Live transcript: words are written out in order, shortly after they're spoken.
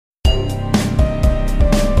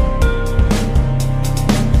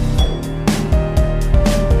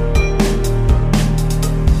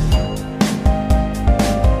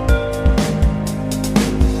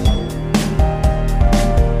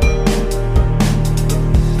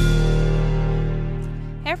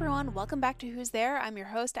everyone. Welcome back to Who's There. I'm your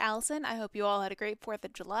host, Allison. I hope you all had a great 4th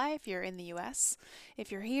of July if you're in the US.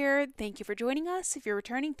 If you're here, thank you for joining us. If you're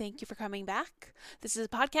returning, thank you for coming back. This is a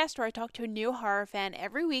podcast where I talk to a new horror fan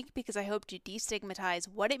every week because I hope to destigmatize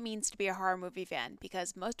what it means to be a horror movie fan,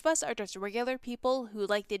 because most of us are just regular people who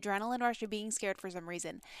like the adrenaline rush of being scared for some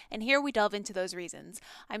reason. And here we delve into those reasons.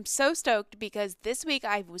 I'm so stoked because this week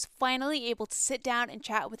I was finally able to sit down and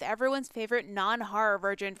chat with everyone's favorite non-horror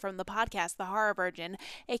virgin from the podcast, The Horror Virgin,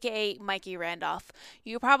 aka Mikey Randolph.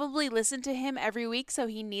 You probably listen to him every week, so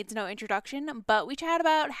he needs no introduction, but we chat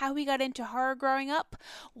about how he got into horror growing up,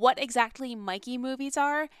 what exactly Mikey movies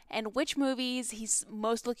are, and which movies he's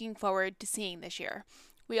most looking forward to seeing this year.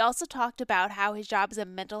 We also talked about how his job as a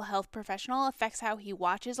mental health professional affects how he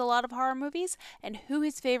watches a lot of horror movies and who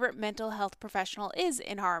his favorite mental health professional is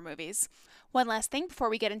in horror movies. One last thing before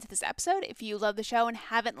we get into this episode, if you love the show and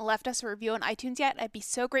haven't left us a review on iTunes yet, I'd be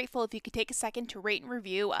so grateful if you could take a second to rate and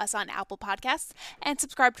review us on Apple Podcasts and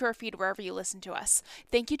subscribe to our feed wherever you listen to us.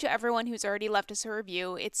 Thank you to everyone who's already left us a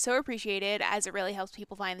review. It's so appreciated as it really helps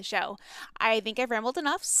people find the show. I think I've rambled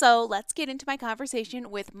enough, so let's get into my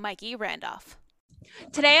conversation with Mikey Randolph.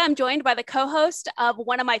 Today, I'm joined by the co-host of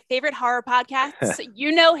one of my favorite horror podcasts.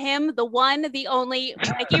 You know him, the one, the only,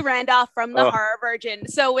 Mikey Randolph from The Horror Virgin.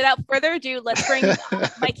 So without further ado, let's bring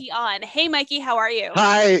Mikey on. Hey, Mikey, how are you?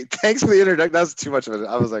 Hi, thanks for the introduction. That was too much of it.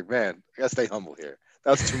 I was like, man, I gotta stay humble here.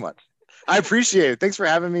 That was too much. I appreciate it. Thanks for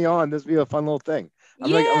having me on. This will be a fun little thing.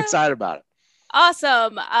 I'm excited about it.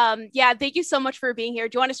 Awesome. Thank you so much for being here.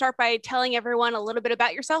 Do you want to start by telling everyone a little bit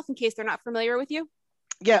about yourself in case they're not familiar with you?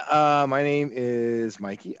 Yeah, my name is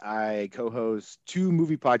Mikey. I co-host 2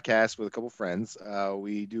 movie podcasts with a couple friends.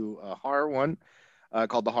 We do a horror one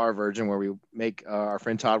called The Horror Virgin, where we make our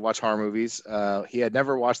friend Todd watch horror movies. He had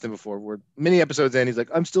never watched them before. We're many episodes in. He's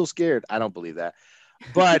like, I'm still scared. I don't believe that.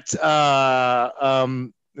 But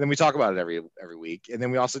then we talk about it every week. And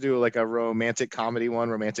then we also do like a romantic comedy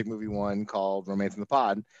one, romantic movie one called Romance in the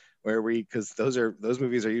Pod, where because those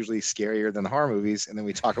movies are usually scarier than the horror movies, and then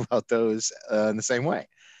we talk about those in the same way.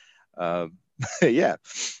 Yeah.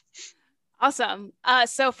 Awesome.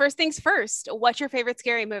 So first things first, what's your favorite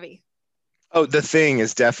scary movie? Oh, The Thing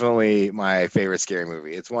is definitely my favorite scary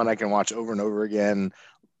movie. It's one I can watch over and over again.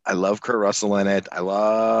 I love Kurt Russell in it. I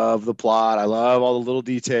love the plot. I love all the little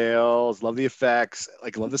details. Love the effects.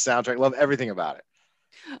 Love the soundtrack. Love everything about it.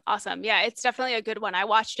 Awesome. Yeah, it's definitely a good one. I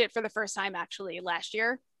watched it for the first time actually last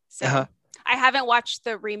year. So I haven't watched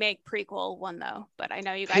the remake prequel one though, but I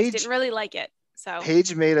know you guys didn't really like it. So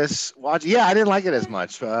Paige made us watch. Yeah, I didn't like it as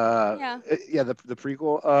much. The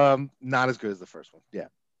prequel, not as good as the first one. Yeah.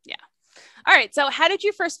 All right. So how did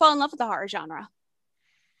you first fall in love with the horror genre?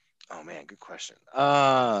 Oh man, good question.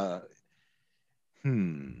 I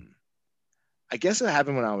guess it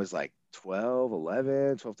happened when I was like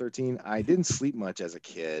 12, 13. I didn't sleep much as a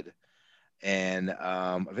kid. And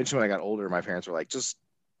eventually when I got older, my parents were like, just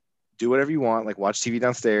do whatever you want, like watch TV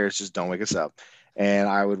downstairs, just don't wake us up. And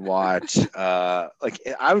I would watch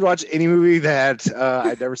any movie that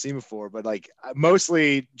I'd never seen before, but like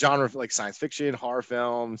mostly genre like science fiction, horror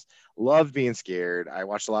films. Loved being scared. I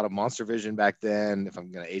watched a lot of Monster Vision back then, if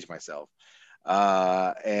I'm gonna age myself.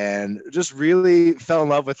 And just really fell in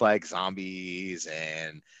love with like zombies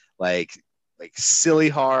and like silly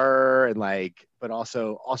horror and but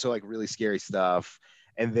also like really scary stuff.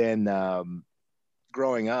 And then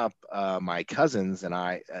growing up, my cousins and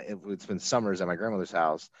I, it would spend summers at my grandmother's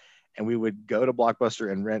house, and we would go to Blockbuster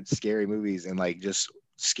and rent scary movies and just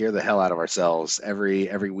scare the hell out of ourselves every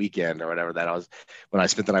weekend or whatever. That was when I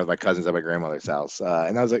spent the night with my cousins at my grandmother's house.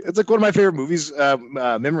 And I was like, it's like one of my favorite movies,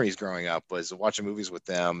 memories growing up was watching movies with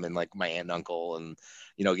them and like my aunt and uncle and,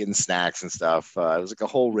 getting snacks and stuff. It was like a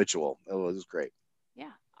whole ritual. It was great.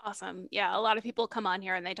 Yeah. Awesome. Yeah. A lot of people come on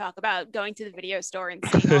here and they talk about going to the video store and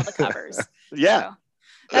seeing all the covers. Yeah.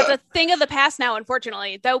 So that's a thing of the past now,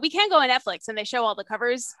 unfortunately, though we can go on Netflix and they show all the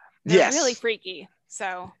covers. They're really freaky.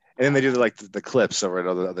 So. And then they do the clips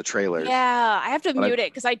over the trailers. Yeah. I have to mute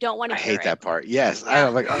it because I don't want to hear it. I hate that part. Yes. Yeah. I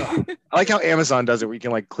like how Amazon does it where you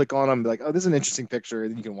can click on them and be like, oh, this is an interesting picture.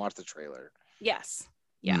 And then you can watch the trailer. Yes.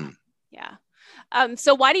 Yeah. Yeah.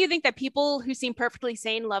 So why do you think that people who seem perfectly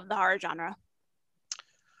sane love the horror genre?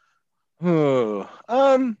 I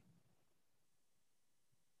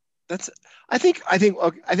think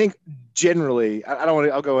generally, I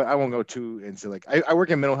won't go too into I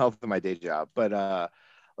work in mental health in my day job, but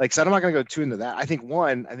so I'm not going to go too into that. I think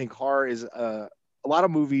horror is a lot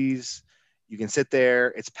of movies. You can sit there,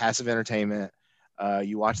 it's passive entertainment.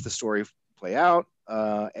 You watch the story play out,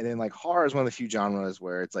 And then like horror is one of the few genres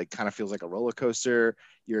where it's like kind of feels like a roller coaster.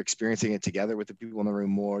 You're experiencing it together with the people in the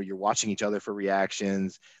room more. You're watching each other for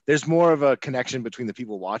reactions. There's more of a connection between the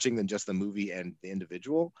people watching than just the movie and the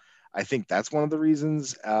individual. I think that's one of the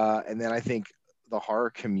reasons. And then I think the horror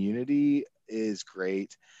community is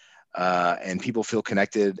great, and people feel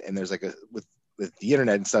connected. And there's like a with the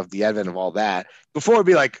internet and stuff, the advent of all that. Before it'd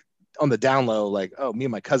be like on the down low, like, oh, me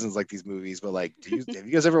and my cousins like these movies, but like, have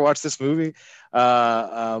you guys ever watched this movie?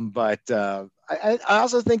 I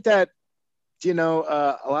also think that a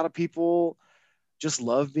lot of people just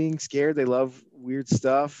love being scared. They love weird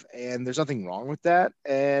stuff, and there's nothing wrong with that.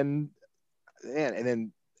 And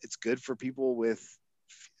then it's good for people with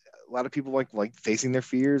a lot of people like facing their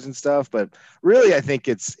fears and stuff. But really, I think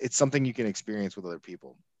it's something you can experience with other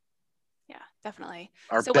people. Yeah, definitely.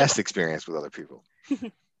 Our best experience with other people.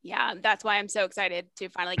 Yeah, that's why I'm so excited to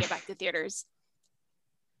finally get back to theaters.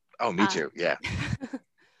 Oh, me too. Yeah.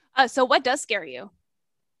 So what does scare you?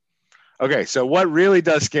 Okay, so what really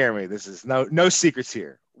does scare me? This is no secrets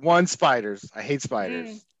here. One, spiders. I hate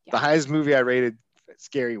spiders. Yeah. The highest movie I rated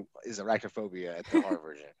scary is Arachnophobia at the horror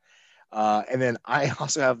version. And then I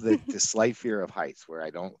also have the slight fear of heights, where I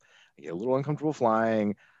get a little uncomfortable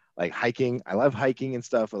flying. Like hiking, I love hiking and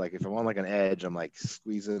stuff, but like if I'm on like an edge, I'm like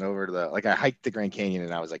squeezing over to I hiked the Grand Canyon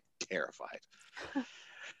and I was like terrified.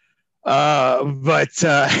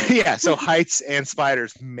 Yeah, so heights and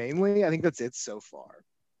spiders mainly. I think that's it so far.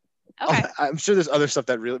 Okay. I'm sure there's other stuff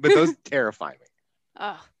that really, but those terrify me.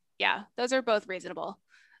 Oh, yeah, those are both reasonable.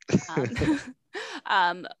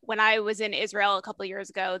 When I was in Israel a couple of years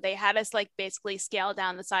ago, they had us like basically scale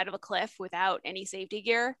down the side of a cliff without any safety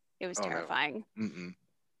gear. It was terrifying. No.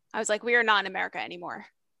 I was like, we are not in America anymore.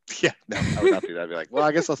 Yeah, no, I would not do that. I'd be like, well,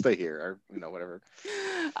 I guess I'll stay here, or whatever.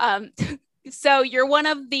 So you're one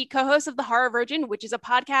of the co-hosts of The Horror Virgin, which is a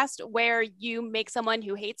podcast where you make someone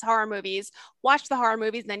who hates horror movies watch the horror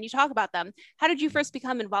movies, and then you talk about them. How did you first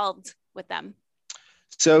become involved with them?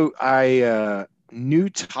 So I knew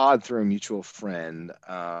Todd through a mutual friend.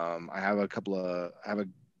 I have a couple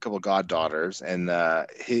of goddaughters, and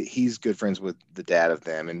he's good friends with the dad of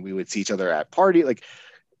them, and we would see each other at party, like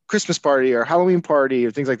Christmas party or Halloween party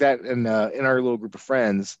or things like that, and in our little group of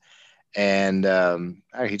friends. And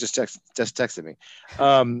he just texted me,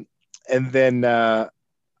 and then at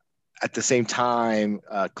the same time,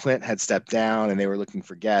 Clint had stepped down, and they were looking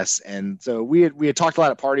for guests, and so we had talked a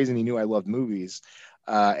lot at parties, and he knew I loved movies.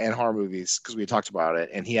 And horror movies, because we had talked about it,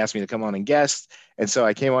 and he asked me to come on and guest, and so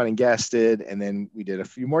I came on and guested, and then we did a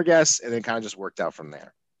few more guests, and then kind of just worked out from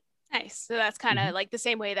there. Nice. So that's kind of like the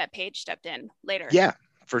same way that Paige stepped in later. Yeah,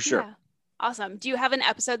 for sure. Yeah. Awesome. Do you have an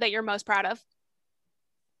episode that you're most proud of?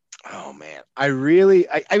 Oh man, I mean,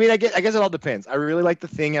 I guess it all depends. I really like the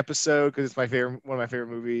Thing episode because it's one of my favorite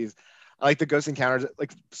movies. I like the Ghost Encounters,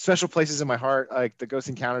 like special places in my heart. I like the Ghost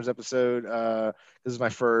Encounters episode. This is my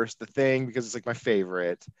first. The Thing, because it's like my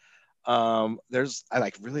favorite. I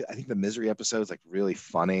think the Misery episode is like really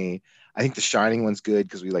funny. I think the Shining one's good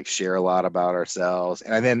because we like share a lot about ourselves.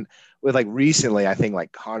 And then with like recently, I think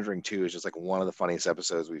like Conjuring 2 is just like one of the funniest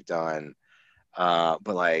episodes we've done. But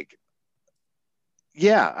like,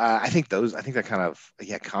 yeah, I think that kind of,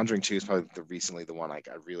 Conjuring 2 is probably the one like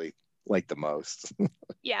I really like the most.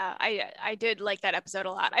 Yeah, I did like that episode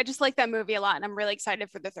a lot. I just like that movie a lot, and I'm really excited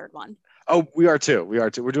for the third one. Oh, we are too. We're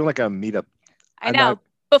doing like a meetup. I know.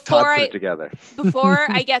 Before I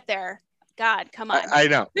get there. God, come on. I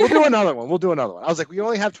know. We'll do another one. I was like, we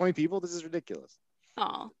only have 20 people. This is ridiculous.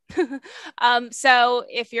 Oh. So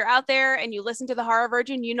if you're out there and you listen to The Horror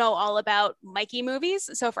Virgin, you know all about Mikey movies.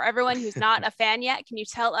 So for everyone who's not a fan yet, can you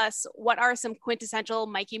tell us what are some quintessential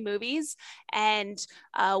Mikey movies, and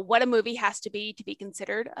what a movie has to be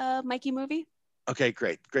considered a Mikey movie? Okay,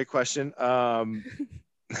 great question.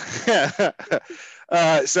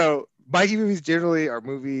 So Mikey movies generally are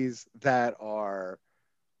movies that are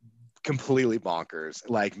completely bonkers,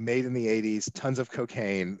 like made in the 80s, tons of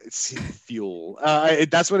cocaine, fuel.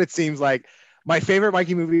 That's what it seems like. My favorite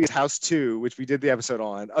Mikey movie is House 2, which we did the episode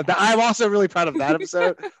on. I'm also really proud of that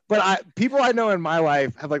episode. But people I know in my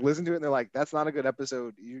life have like listened to it and they're like, that's not a good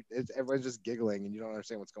episode. Everyone's just giggling and you don't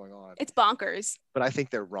understand what's going on. It's bonkers. But I think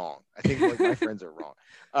they're wrong. I think like my friends are wrong.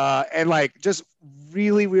 And like just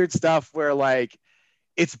really weird stuff where like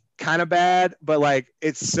it's kind of bad, but like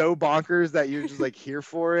it's so bonkers that you're just like here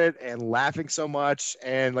for it and laughing so much,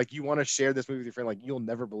 and like you want to share this movie with your friend. Like, you'll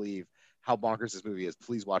never believe how bonkers this movie is.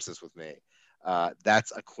 Please watch this with me.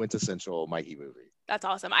 That's a quintessential Mikey movie. That's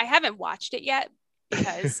awesome. I haven't watched it yet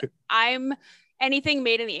because anything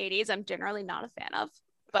made in the 80s, I'm generally not a fan of.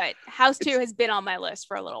 But House 2 has been on my list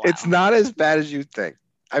for a little while. It's not as bad as you think.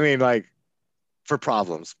 I mean, like, for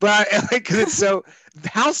problems, but like because it's so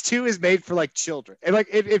House 2 is made for like children, and like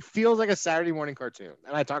it feels like a Saturday morning cartoon,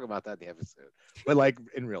 and I talk about that in the episode, but like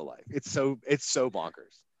in real life, it's so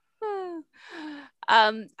bonkers.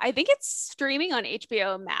 I think it's streaming on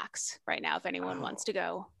HBO Max right now if anyone wants Oh, to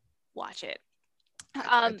go watch it.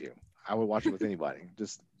 I do. I would watch it with anybody.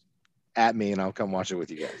 Just at me, and I'll come watch it with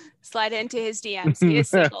you guys. Slide into his DMs. He is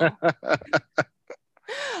single.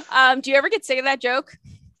 Do you ever get sick of that joke?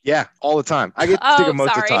 Yeah, all the time. I get sick Oh, of most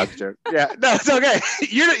of sorry. Todd's joke. Yeah, no, it's okay.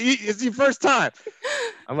 It's your first time.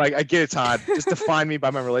 I'm like, I get it, Todd. Just define me by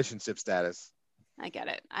my relationship status. I get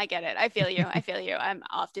it. I feel you. I'm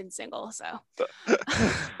often single, so.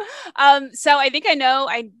 So I think I know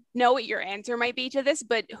what your answer might be to this,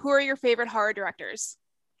 but who are your favorite horror directors?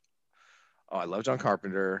 Oh, I love John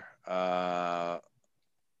Carpenter. I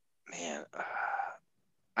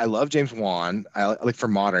love James Wan. I like for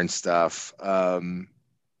modern stuff.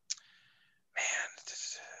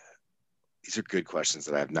 These are good questions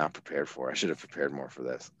that I have not prepared for. I should have prepared more for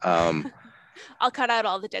this. I'll cut out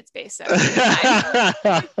all the dead space. So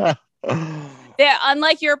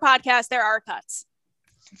unlike your podcast, there are cuts.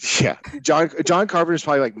 Yeah, John Carpenter is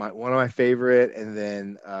probably like one of my favorite, and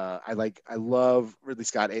then I love Ridley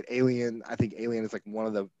Scott. Alien. I think Alien is like one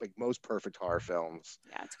of the like most perfect horror films.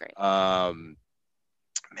 Yeah, it's great. Man,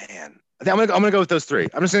 I think I'm gonna go with those three.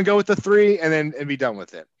 I'm just gonna go with the three, and be done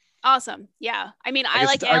with it. Awesome. Yeah. I mean, I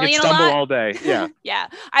like Alien I a stumble lot. all day. Yeah. Yeah.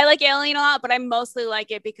 I like Alien a lot, but I mostly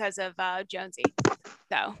like it because of Jonesy.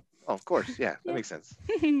 So. Oh, of course. Yeah, that makes sense.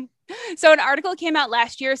 So an article came out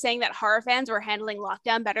last year saying that horror fans were handling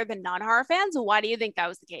lockdown better than non-horror fans. Why do you think that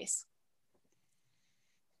was the case?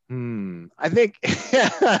 I think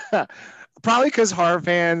probably because horror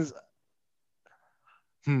fans.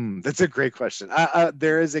 That's a great question.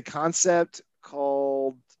 There is a concept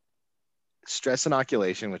called stress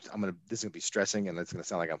inoculation, which this is gonna be stressing, and it's gonna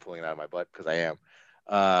sound like I'm pulling it out of my butt because I am.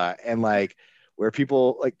 And like where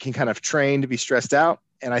people like can kind of train to be stressed out,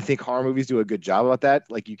 and I think horror movies do a good job about that.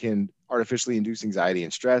 Like you can artificially induce anxiety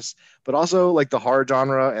and stress, but also like the horror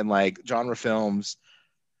genre and like genre films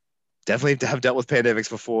definitely have dealt with pandemics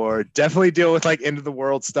before, definitely deal with like end of the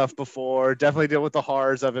world stuff before, definitely deal with the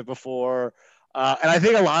horrors of it before. And I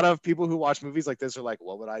think a lot of people who watch movies like this are like,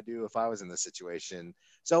 what would I do if I was in this situation?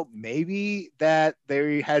 So maybe that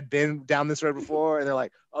they had been down this road before and they're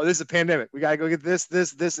like, oh, this is a pandemic. We got to go get this,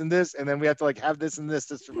 and this. And then we have to like have this and this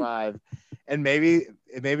to survive. And maybe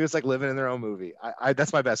it's like living in their own movie.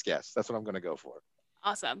 That's my best guess. That's what I'm going to go for.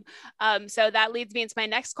 Awesome. So that leads me into my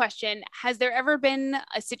next question. Has there ever been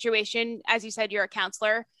a situation, as you said, you're a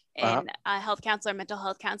counselor and a health counselor, mental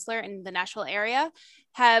health counselor in the Nashville area.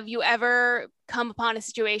 Have you ever come upon a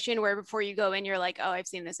situation where before you go in, you're like, oh, I've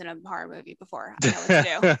seen this in a horror movie before. I know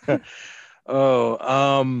what to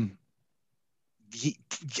do.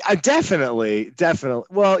 I definitely.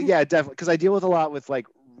 Well, yeah, definitely. Because I deal with a lot with like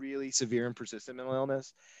really severe and persistent mental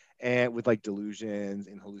illness and with like delusions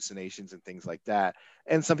and hallucinations and things like that.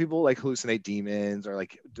 And some people like hallucinate demons or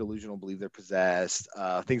like delusional, believe they're possessed,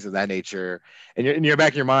 things of that nature. And in your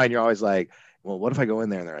back of your mind, you're always like, well, what if I go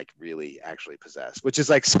in there and they're like really actually possessed, which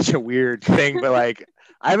is like such a weird thing. But like,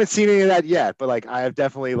 I haven't seen any of that yet, but like, I have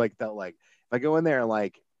definitely like felt like if I go in there and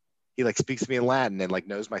like, he like speaks to me in Latin and like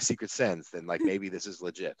knows my secret sins, then like maybe this is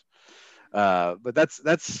legit. But that's,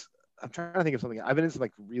 I'm trying to think of something. I've been in some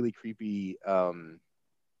like really creepy,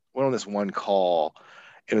 went on this one call.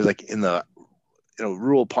 It was like in the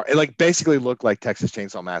rural part. It like basically looked like Texas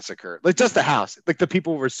Chainsaw Massacre. Like just the house. Like the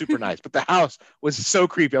people were super nice, but the house was so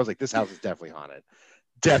creepy. I was like, this house is definitely haunted.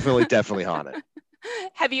 Definitely haunted.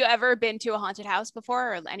 Have you ever been to a haunted house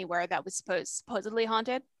before or anywhere that was supposedly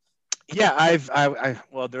haunted? Yeah,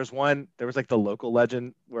 well, there was like the local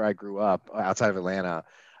legend where I grew up outside of Atlanta.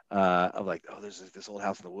 Of like, oh, there's this old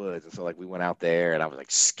house in the woods, and so like we went out there, and I was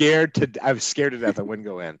scared to death. I wouldn't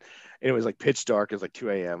go in, and it was like pitch dark. It was like 2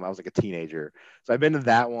 a.m. I was like a teenager, so I've been to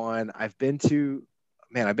that one. I've been to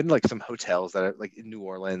like some hotels that are like in New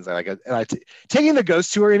Orleans. Taking the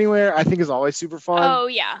ghost tour anywhere I think is always super fun. Oh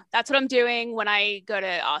yeah, that's what I'm doing when I go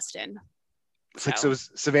to Austin. So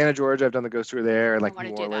Savannah, Georgia, I've done the ghost tour there, and like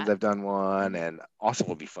New Orleans, I've done one, and Austin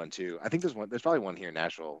will be fun too. I think there's probably one here in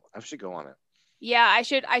Nashville. I should go on it. Yeah, I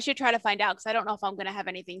should try to find out because I don't know if I'm gonna have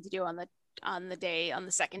anything to do on the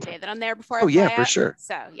second day that I'm there before. Oh yeah, for sure.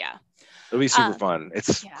 So yeah, it'll be super fun.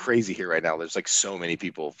 It's crazy here right now. There's like so many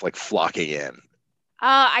people like flocking in.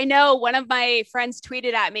 I know one of my friends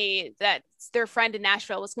tweeted at me that their friend in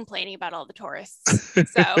Nashville was complaining about all the tourists.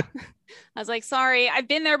 So I was like, sorry, I've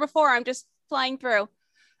been there before. I'm just flying through.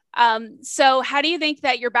 So how do you think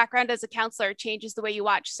that your background as a counselor changes the way you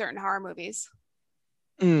watch certain horror movies?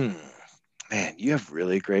 Man, you have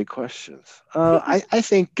really great questions. I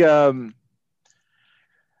think,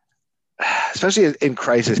 especially in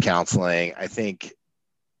crisis counseling, I think,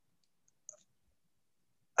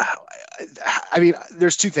 I mean,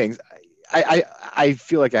 there's two things. I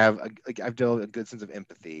feel like I've developed a good sense of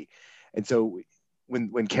empathy, and so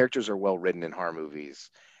when characters are well written in horror movies,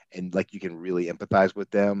 and like you can really empathize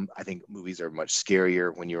with them, I think movies are much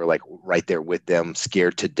scarier when you're like right there with them,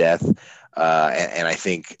 scared to death. And I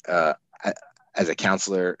think as a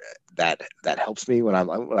counselor, that helps me when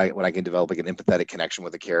I can develop like an empathetic connection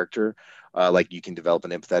with a character, like you can develop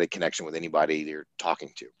an empathetic connection with anybody you're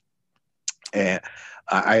talking to. And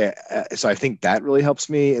so I think that really helps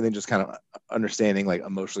me, and then just kind of understanding like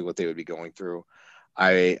emotionally what they would be going through.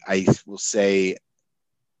 I will say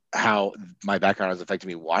how my background has affected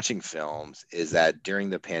me watching films is that during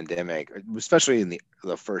the pandemic, especially in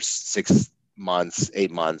the first 6 months,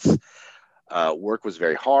 8 months, work was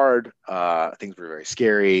very hard. Things were very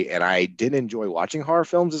scary, and I didn't enjoy watching horror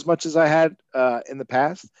films as much as I had in the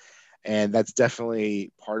past. And that's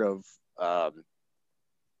definitely part of.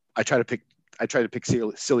 I try to pick. I tried to pick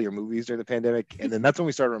sillier movies during the pandemic, and then that's when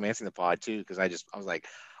we started romancing the pod too. Because I was like,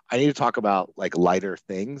 I need to talk about like lighter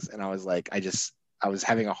things, and I was like, I was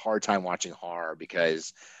having a hard time watching horror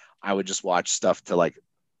because I would just watch stuff to like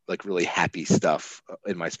really happy stuff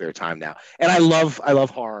in my spare time now. And I love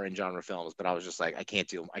horror and genre films, but I was just like, I can't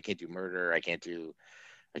do murder, I can't do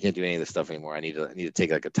any of this stuff anymore. I need to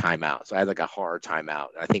take like a timeout. So I had like a horror timeout.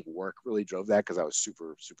 And I think work really drove that because I was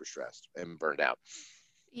super stressed and burned out.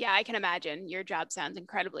 Yeah, I can imagine. Your job sounds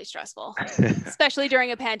incredibly stressful, especially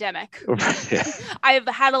during a pandemic. Yeah. I've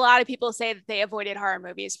had a lot of people say that they avoided horror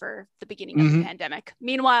movies for the beginning of the Mm-hmm. pandemic.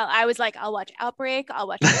 Meanwhile, I was like, I'll watch Outbreak, I'll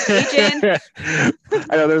watch Contagion.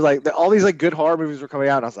 I know there's like all these like good horror movies were coming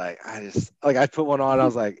out, and I was like, I put one on, and I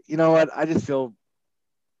was like, you know what? I just feel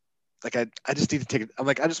like I just need to take it. I'm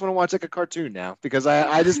like, I just want to watch like a cartoon now because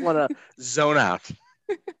I just want to zone out.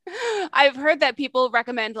 I've heard that people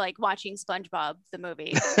recommend like watching SpongeBob the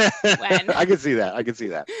movie when I can see that. I can see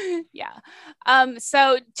that. yeah.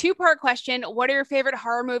 So two-part question. What are your favorite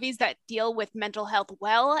horror movies that deal with mental health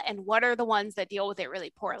well, and what are the ones that deal with it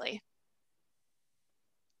really poorly?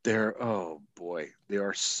 Oh boy, there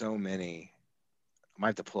are so many. I might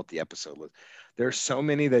have to pull up the episode list. There are so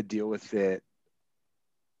many that deal with it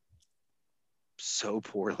so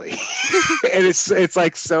poorly, and it's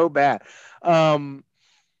like so bad. Um,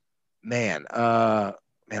 man, man,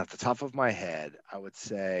 at the top of my head, I would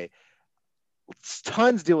say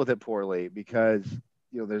tons deal with it poorly because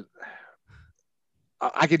there's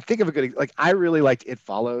I can think of a good like I really liked It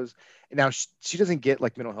Follows, and now she doesn't get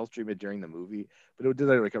like mental health treatment during the movie, but it did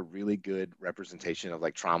like a really good representation of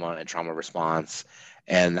like trauma and trauma response.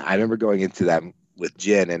 And I remember going into that with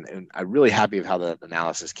Jen, and I'm really happy of how the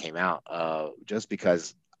analysis came out, just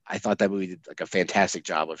because I thought that movie did like a fantastic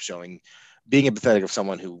job of showing being empathetic of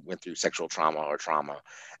someone who went through sexual trauma or trauma,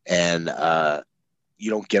 and you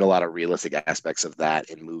don't get a lot of realistic aspects of that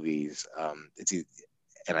in movies.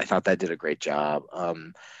 And I thought that did a great job.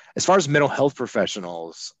 As far as mental health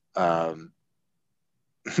professionals, well,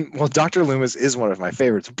 Dr. Loomis is one of my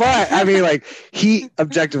favorites, but I mean, like, he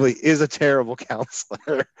objectively is a terrible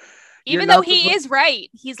counselor. You're Even though not he is right,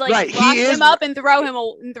 he's like right. lock He him is. up and throw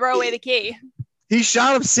away the key. He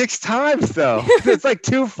shot him 6 times, though. It's like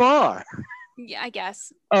too far. Yeah, I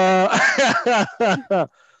guess. And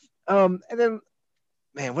then,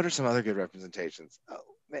 man, what are some other good representations? Oh,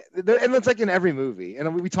 man, and it's like in every movie,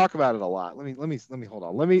 and we talk about it a lot. Let me hold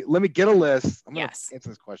on. Let me get a list. I'm gonna answer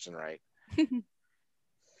this question right.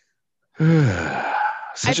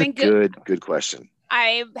 Such a good question.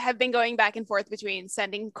 I have been going back and forth between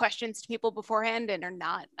sending questions to people beforehand and or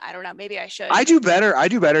not. I don't know. Maybe I should. I do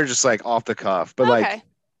better just like off the cuff, but okay.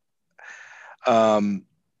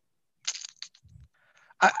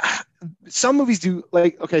 Some movies do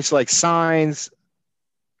like, okay, so like Signs,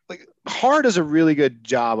 like horror does a really good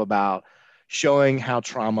job about showing how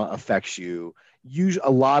trauma affects you. Usually,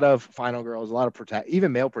 a lot of Final Girls, a lot of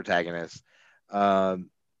even male protagonists, um,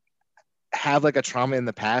 have like a trauma in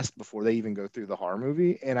the past before they even go through the horror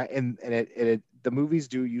movie, and the movies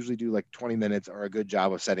do usually do like 20 minutes or a good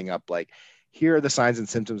job of setting up like, here are the signs and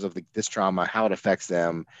symptoms of this trauma, how it affects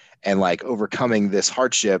them, and like overcoming this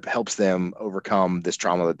hardship helps them overcome this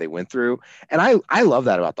trauma that they went through. And I love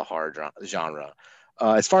that about the horror genre.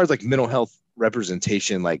 As far as like mental health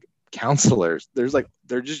representation, like counselors,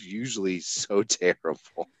 they're just usually so terrible.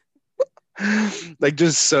 Like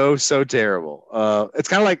just so terrible. It's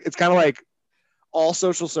kind of like all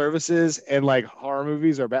social services and like horror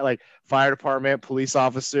movies are bad. Like fire department, police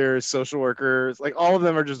officers, social workers, like all of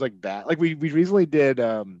them are just like bad. Like we recently did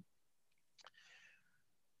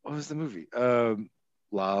what was the movie? La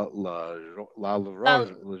La La Uh,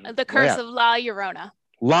 Llorona. the Curse Yeah, of La Llorona.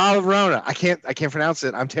 La Llorona. I can't pronounce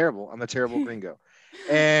it. I'm terrible. I'm a terrible gringo.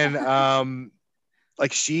 And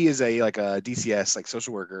like she is a DCS like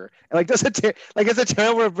social worker and like does like it's a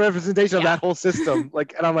terrible representation of Yeah. that whole system.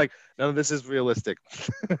 Like, and I'm like, none of this is realistic.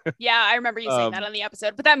 Yeah, I remember you saying that um, on the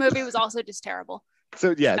episode, but that movie was also just terrible.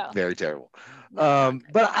 so yeah, So very terrible. no,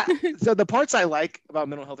 not good. So the parts I like about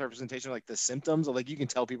mental health representation are like the symptoms. Like you can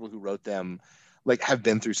tell people who wrote them like have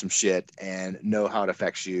been through some shit and know how it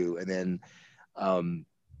affects you, and then um,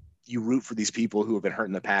 you root for these people who have been hurt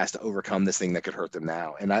in the past to overcome this thing that could hurt them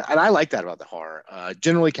now. And I like that about the horror.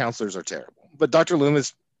 Generally, counselors are terrible, but Dr. Loom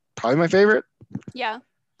is probably my favorite. Yeah.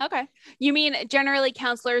 Okay. You mean generally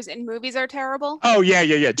counselors in movies are terrible? Oh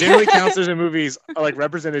yeah. Generally, counselors in movies are like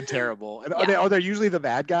represented terrible, and Yeah. are they usually the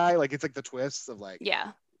bad guy? Like it's like the twists of like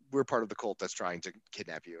Yeah. we're part of the cult that's trying to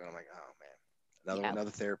kidnap you, and I'm like, oh man, Yeah. another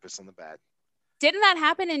therapist on the bad. Didn't that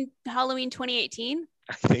happen in Halloween 2018?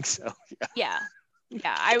 I think so. Yeah. Yeah.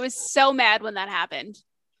 Yeah. I was so mad when that happened.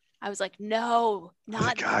 I was like, no, I was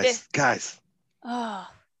like, not this. guys. Oh,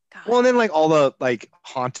 God. Well, and then like all the like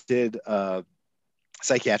haunted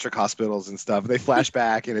psychiatric hospitals and stuff. They flash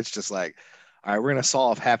back, and it's just like, all right, we're gonna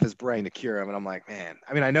solve half his brain to cure him. And I'm like, man,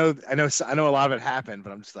 I mean, I know a lot of it happened,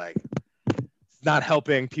 but I'm just like, it's not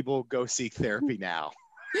helping people go seek therapy now.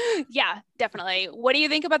 Yeah, definitely. What do you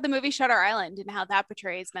think about the movie Shutter Island and how that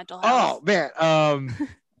portrays mental health? Oh man,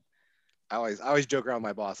 I always joke around with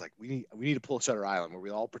my boss like we need to pull Shutter Island where we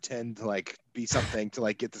all pretend to like be something to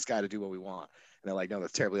like get this guy to do what we want. And they're like, no,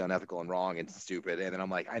 that's terribly unethical and wrong and stupid. And then I'm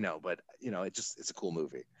like, I know, but you know, it's a cool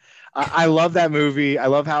movie. I love that movie. I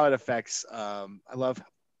love how it affects. I love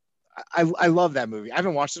that movie. I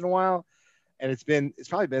haven't watched it in a while, and it's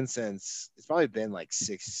probably been like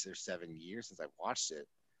 6 or 7 years since I've watched it.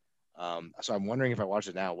 So I'm wondering if I watched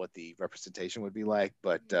it now, what the representation would be like.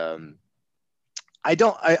 But I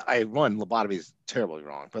run lobotomy is terribly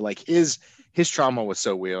wrong, but like his trauma was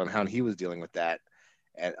so real and how he was dealing with that,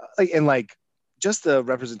 and just the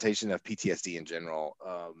representation of PTSD in general.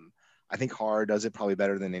 I think horror does it probably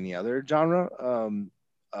better than any other genre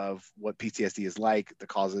of what PTSD is like, the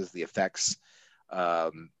causes, the effects,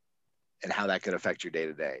 and how that could affect your day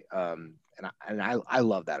to day. And I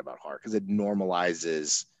love that about horror because it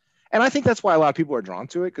normalizes, and I think that's why a lot of people are drawn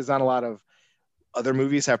to it because not a lot of other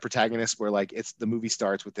movies have protagonists where like it's the movie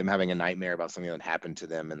starts with them having a nightmare about something that happened to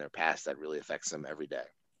them in their past that really affects them every day.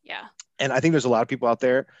 Yeah. And I think there's a lot of people out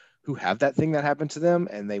there who have that thing that happened to them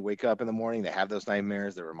and they wake up in the morning, they have those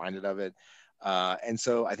nightmares, they're reminded of it. And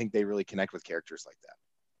so I think they really connect with characters like that.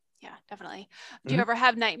 Yeah, definitely. Do you ever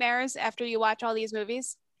have nightmares after you watch all these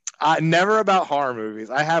movies? Never about horror movies.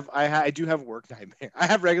 I do have work nightmares. I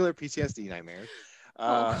have regular PTSD nightmares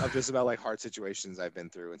of just about like hard situations I've been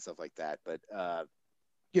through and stuff like that. But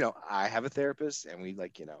I have a therapist and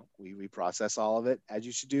we process all of it as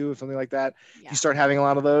you should do, something like that. Yeah. You start having a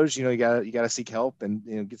lot of those, you gotta seek help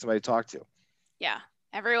and get somebody to talk to. Yeah.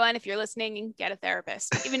 Everyone, if you're listening, get a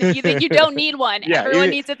therapist. Even if you think you don't need one, everyone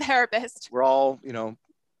needs a therapist. We're all,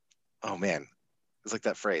 oh man, it's like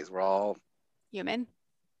that phrase. We're all human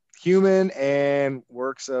and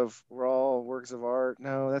we're all works of art.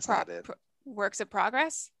 No, that's not it. Works of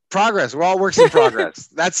progress. We're all works in progress.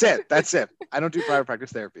 That's it. I don't do private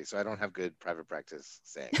practice therapy, so I don't have good private practice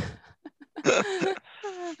saying.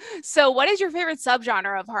 So what is your favorite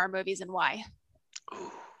subgenre of horror movies and why?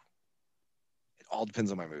 Ooh. It all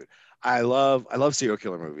depends on my mood. I love serial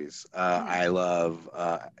killer movies. I love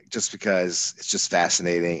just because it's just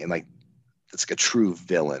fascinating and like it's like a true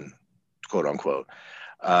villain, quote unquote.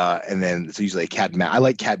 And then it's usually cat and mouse. I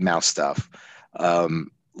like cat and mouse stuff.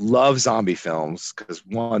 Love zombie films because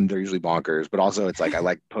one, they're usually bonkers, but also it's like I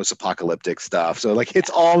like post-apocalyptic stuff. So like it's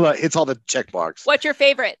all the check marks. What's your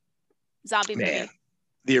favorite zombie movie?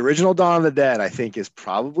 The original Dawn of the Dead, I think, is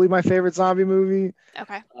probably my favorite zombie movie.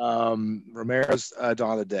 Okay. Romero's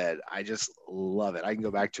Dawn of the Dead. I just love it. I can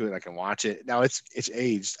go back to it and I can watch it. Now it's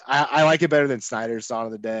aged. I like it better than Snyder's Dawn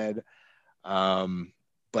of the Dead.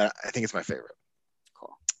 But I think it's my favorite.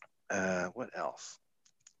 Cool. What else?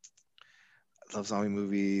 I love zombie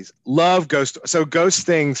movies. Love ghost. So ghost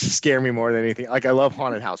things scare me more than anything. Like I love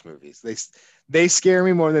haunted house movies. They scare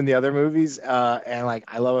me more than the other movies. And like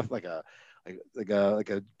I love like a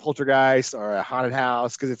poltergeist or a haunted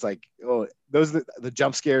house because it's like, oh, those are the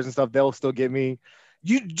jump scares and stuff. They'll still get me.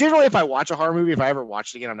 Generally, if I watch a horror movie, if I ever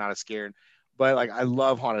watch it again, I'm not as scared. But like I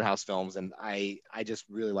love haunted house films, and I just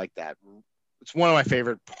really like that. It's one of my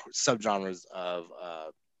favorite subgenres of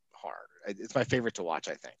horror. It's my favorite to watch,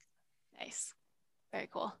 I think. Nice. Very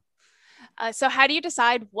cool. So how do you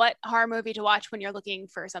decide what horror movie to watch when you're looking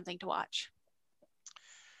for something to watch?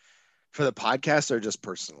 For the podcast or just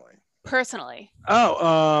personally? Personally.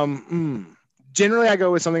 Generally I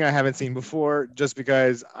go with something I haven't seen before, just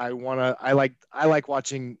because I like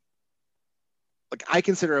watching. Like, I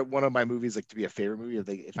consider it one of my movies like to be a favorite movie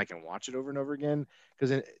if I can watch it over and over again.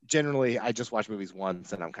 Because generally I just watch movies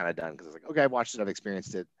once and I'm kind of done, because it's like, okay, I've watched it, I've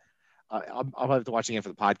experienced it. I'll have to watch it again for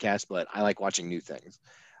the podcast, but I like watching new things.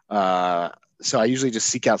 Uh, so I usually just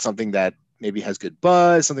seek out something that maybe has good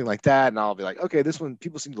buzz, something like that, and I'll be like, okay, this one,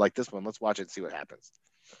 people seem to like this one. Let's watch it and see what happens.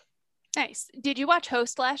 Nice. Did you watch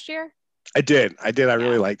Host last year? I did. I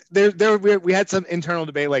really Yeah. liked. We had some internal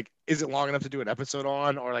debate, like, is it long enough to do an episode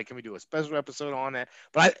on, or like, can we do a special episode on it?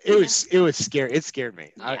 But it was scary. It scared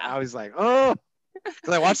me. Yeah. I was like, oh,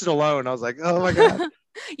 because I watched it alone. I was like, oh my god.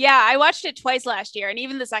 Yeah, I watched it twice last year, and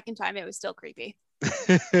even the second time, it was still creepy.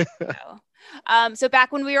 So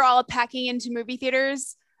back when we were all packing into movie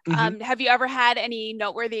theaters, have you ever had any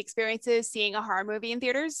noteworthy experiences seeing a horror movie in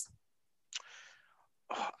theaters?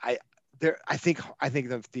 I think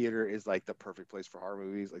the theater is like the perfect place for horror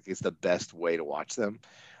movies. Like, it's the best way to watch them.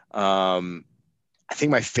 I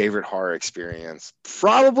think my favorite horror experience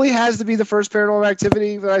probably has to be the first Paranormal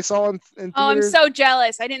Activity that I saw in theaters. Oh, I'm so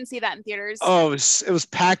jealous. I didn't see that in theaters. Oh, it was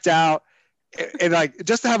packed out, and like,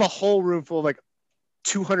 just to have a whole room full of like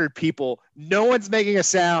 200 people, no one's making a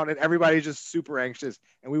sound, and everybody's just super anxious,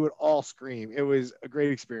 and we would all scream. It was a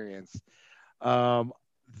great experience.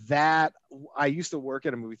 That I used to work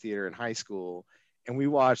at a movie theater in high school, and we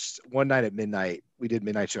watched one night at midnight. We did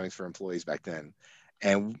midnight showings for employees back then,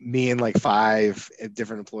 and me and like 5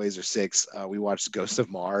 different employees, or 6, we watched Ghost of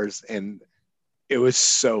Mars, and it was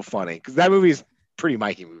so funny because that movie is pretty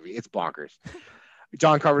Mikey movie. It's bonkers.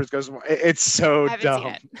 John Carpenter's Ghost of Mars. It's so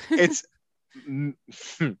dumb. It's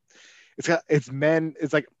it's men.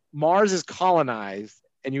 It's like Mars is colonized,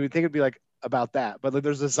 and you would think it'd be like about that, but like,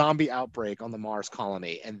 there's a zombie outbreak on the Mars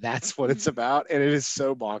colony, and that's what it's about, and it is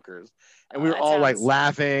so bonkers. And we were all like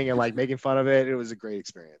laughing and like making fun of it. It was a great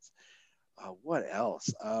experience. What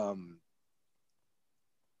else?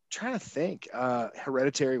 Trying to think.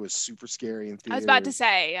 Hereditary was super scary in theaters. I was about to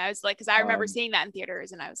say, I was like, because I remember seeing that in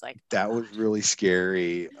theaters, and I was like, that was really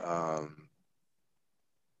scary.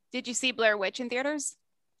 Did you see Blair Witch in theaters?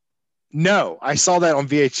 No, I saw that on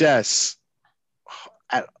VHS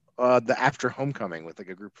at the After Homecoming with like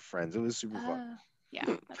a group of friends. It was super fun. Yeah,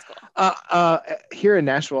 that's cool. Here in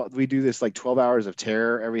Nashville, we do this like 12 Hours of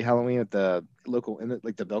Terror every Halloween at the local,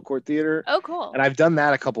 like the Belcourt Theater. Oh, cool. And I've done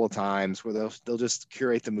that a couple of times where they'll just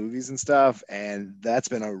curate the movies and stuff, and that's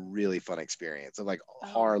been a really fun experience of like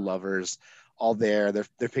horror lovers all there.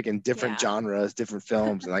 They're picking different genres, different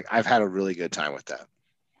films, and like, I've had a really good time with that.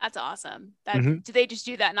 That's awesome. Do they just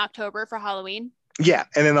do that in October for Halloween? Yeah,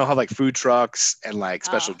 and then they'll have like food trucks and like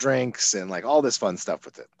special drinks and like all this fun stuff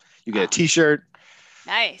with it. You get a T-shirt.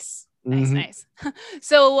 Nice. Nice.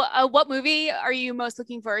 So what movie are you most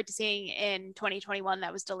looking forward to seeing in 2021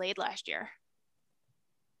 that was delayed last year?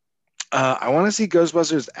 I want to see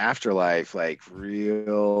Ghostbusters Afterlife. Like,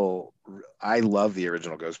 I love the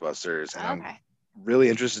original Ghostbusters, and I'm really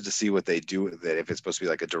interested to see what they do with it, if it's supposed to be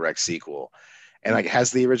like a direct sequel. And like, has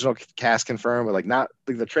the original cast confirmed, but like, not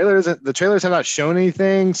like the trailers have not shown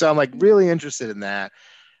anything, so I'm like really interested in that.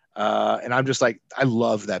 And I'm just like, I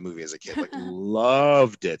loved that movie as a kid, like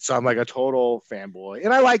loved it. So I'm like a total fanboy,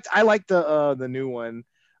 and I liked the new one,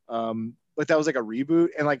 but that was like a reboot,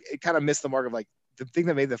 and like, it kind of missed the mark of like, the thing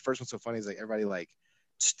that made the first one so funny is like, everybody like,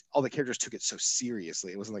 all the characters took it so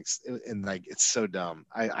seriously. It wasn't like, and like, it's so dumb.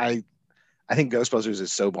 I think Ghostbusters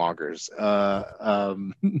is so bonkers.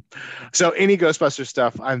 So any Ghostbusters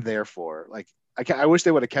stuff, I'm there for. Like, I wish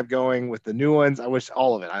they would have kept going with the new ones. I wish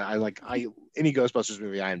all of it. Any Ghostbusters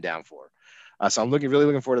movie I am down for. So I'm really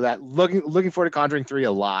looking forward to that. Looking forward to Conjuring 3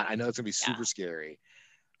 a lot. I know it's gonna be super scary.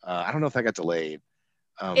 I don't know if that got delayed.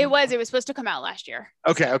 It was supposed to come out last year.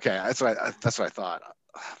 Okay. That's what I thought.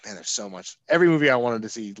 Oh, man, there's so much. Every movie I wanted to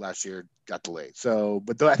see last year got delayed. So,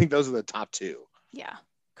 but I think those are the top 2. Yeah.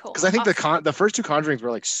 Cool. Because I think the first 2 Conjurings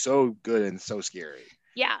were like so good and so scary.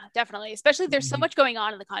 Yeah, definitely. Especially there's so much going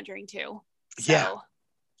on in The Conjuring too. So,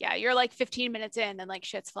 yeah, you're like 15 minutes in and like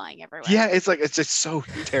shit's flying everywhere. Yeah, it's just so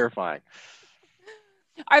terrifying.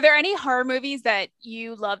 Are there any horror movies that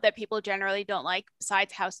you love that people generally don't like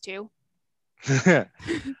besides House 2?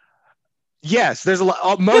 Yes, there's a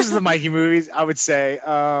lot. Most of the Mikey movies, I would say.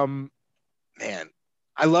 Man,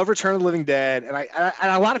 I love Return of the Living Dead, and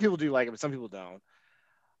a lot of people do like it, but some people don't.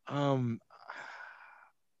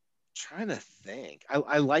 Trying to think.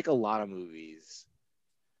 I like a lot of movies.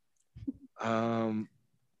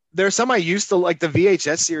 There's some I used to like. The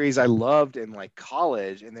VHS series I loved in like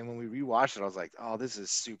college, and then when we rewatched it, I was like, "Oh, this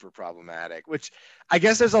is super problematic." Which I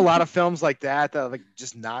guess there's a lot of films like that that like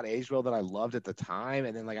just not aged well that I loved at the time,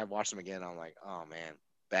 and then like I watched them again, and I'm like, "Oh man,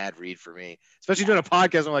 bad read for me." Especially doing a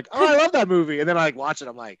podcast, I'm like, "Oh, I love that movie," and then I like watch it,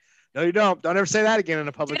 I'm like, "No, you don't. Don't ever say that again in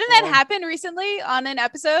a public Didn't forum." that happen recently on an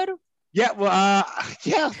episode? Yeah, well,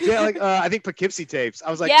 yeah, like I think Poughkeepsie tapes.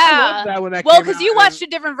 I was like, I Yeah. love that when that Well, came because out, you and watched a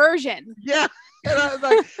different version. yeah. And I was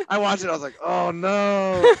like, I watched it. I was like, oh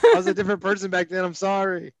no, I was a different person back then. I'm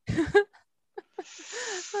sorry.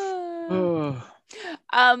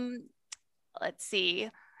 Let's see.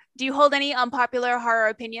 Do you hold any unpopular horror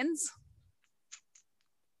opinions?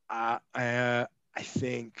 I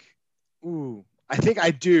think, I think I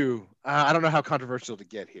do. I don't know how controversial to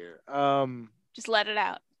get here. Just let it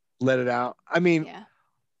out. Let it out. I mean, Yeah.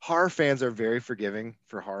 horror fans are very forgiving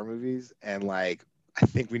for horror movies, and like, I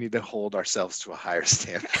think we need to hold ourselves to a higher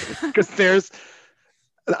standard because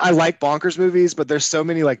I like bonkers movies, but there's so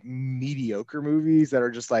many like mediocre movies that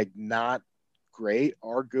are just like not great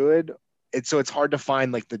or good. And so it's hard to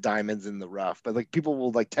find like the diamonds in the rough, but like people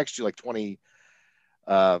will like text you like 20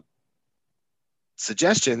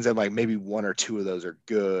 suggestions, and like maybe one or two of those are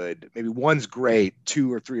good. Maybe one's great,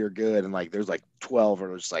 two or three are good. And like, there's like 12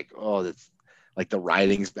 or just like, oh, that's like the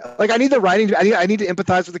writing's like, I need the writing. I need to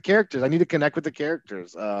empathize with the characters. I need to connect with the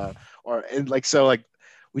characters. And like, so like,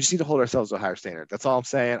 we just need to hold ourselves to a higher standard. That's all I'm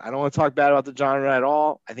saying. I don't want to talk bad about the genre at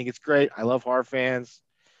all. I think it's great. I love horror fans,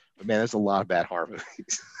 but man, there's a lot of bad horror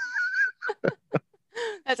movies.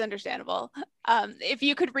 That's understandable. If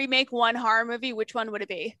you could remake one horror movie, which one would it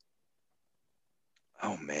be?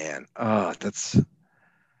 Oh man. That's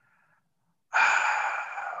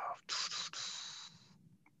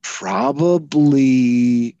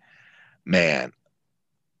probably, man,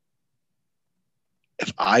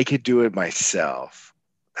 if I could do it myself,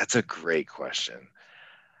 that's a great question.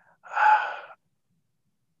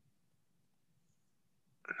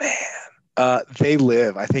 Man, They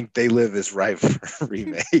Live. I think They Live is right for a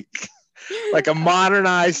remake. Like a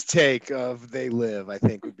modernized take of They Live, I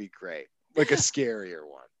think would be great. Like a scarier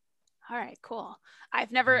one. All right, cool. I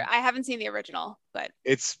haven't seen the original, but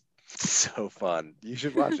it's so fun. You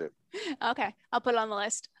should watch it. Okay, I'll put it on the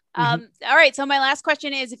list. All right, so my last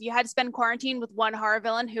question is, if you had to spend quarantine with one horror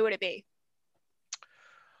villain, who would it be?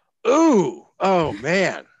 Ooh, oh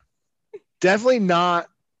man. Definitely not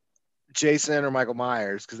Jason or Michael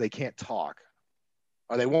Myers, because they can't talk,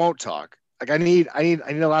 or they won't talk. Like I need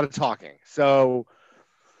a lot of talking. So,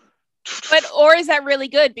 or is that really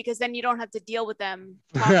good because then you don't have to deal with them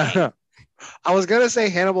talking? I was gonna say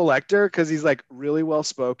Hannibal Lecter because he's like really well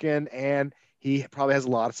spoken, and he probably has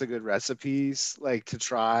lots of good recipes like to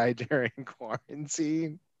try during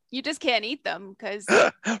quarantine. You just can't eat them because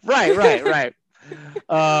right.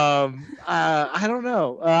 I don't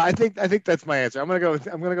know. I think that's my answer. I'm gonna go with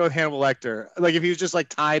Hannibal Lecter. Like if he was just like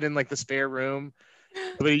tied in like the spare room,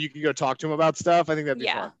 but you could go talk to him about stuff. I think that'd be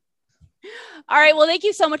fun. All right. Well, thank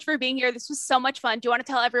you so much for being here. This was so much fun. Do you want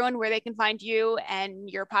to tell everyone where they can find you and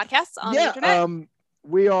your podcasts on the internet?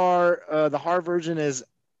 We are the horror version is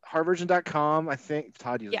horrorvirgin.com. I think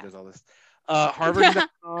Todd usually does all this.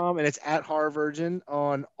 Horrorvirgin.com, and it's at horrorvirgin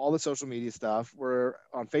on all the social media stuff. We're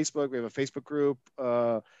on Facebook. We have a Facebook group.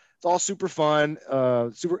 It's all super fun.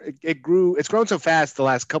 It's grown so fast the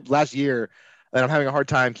last year that I'm having a hard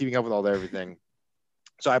time keeping up with everything.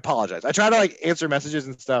 So I apologize. I try to like answer messages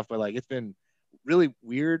and stuff, but like it's been really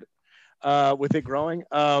weird with it growing,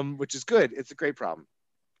 which is good. It's a great problem.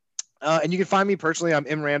 And you can find me personally.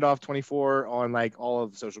 I'm Randolph 24 on like all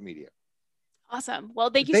of the social media. Awesome.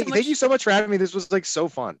 Well, thank you so much. Thank you so much for having me. This was like so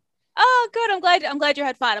fun. Oh, good. I'm glad you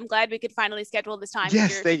had fun. I'm glad we could finally schedule this time.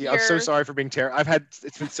 Yes, thank you. I'm so sorry for being terrible.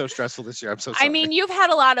 It's been so stressful this year. I'm so sorry. I mean, you've had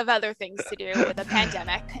a lot of other things to do with the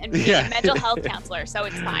pandemic and being a mental health counselor, so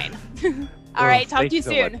it's fine. All right, talk to you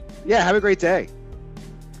soon. Yeah, have a great day.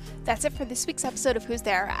 That's it for this week's episode of Who's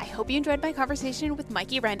There. I hope you enjoyed my conversation with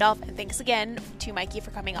Mikey Randolph, and thanks again to Mikey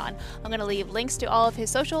for coming on. I'm going to leave links to all of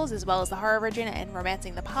his socials, as well as the Horror Virgin and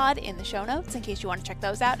Romancing the Pod in the show notes, in case you want to check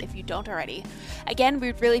those out if you don't already. Again,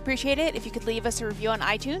 we'd really appreciate it if you could leave us a review on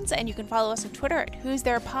iTunes, and you can follow us on Twitter at Who's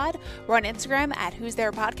There Pod. We're on Instagram at Who's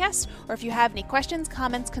There Podcast, or if you have any questions,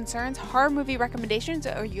 comments, concerns, horror movie recommendations,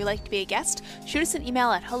 or you'd like to be a guest, shoot us an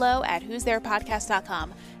email at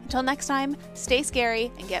hello@whostherepodcast.com. Until next time, stay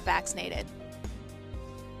scary and get vaccinated.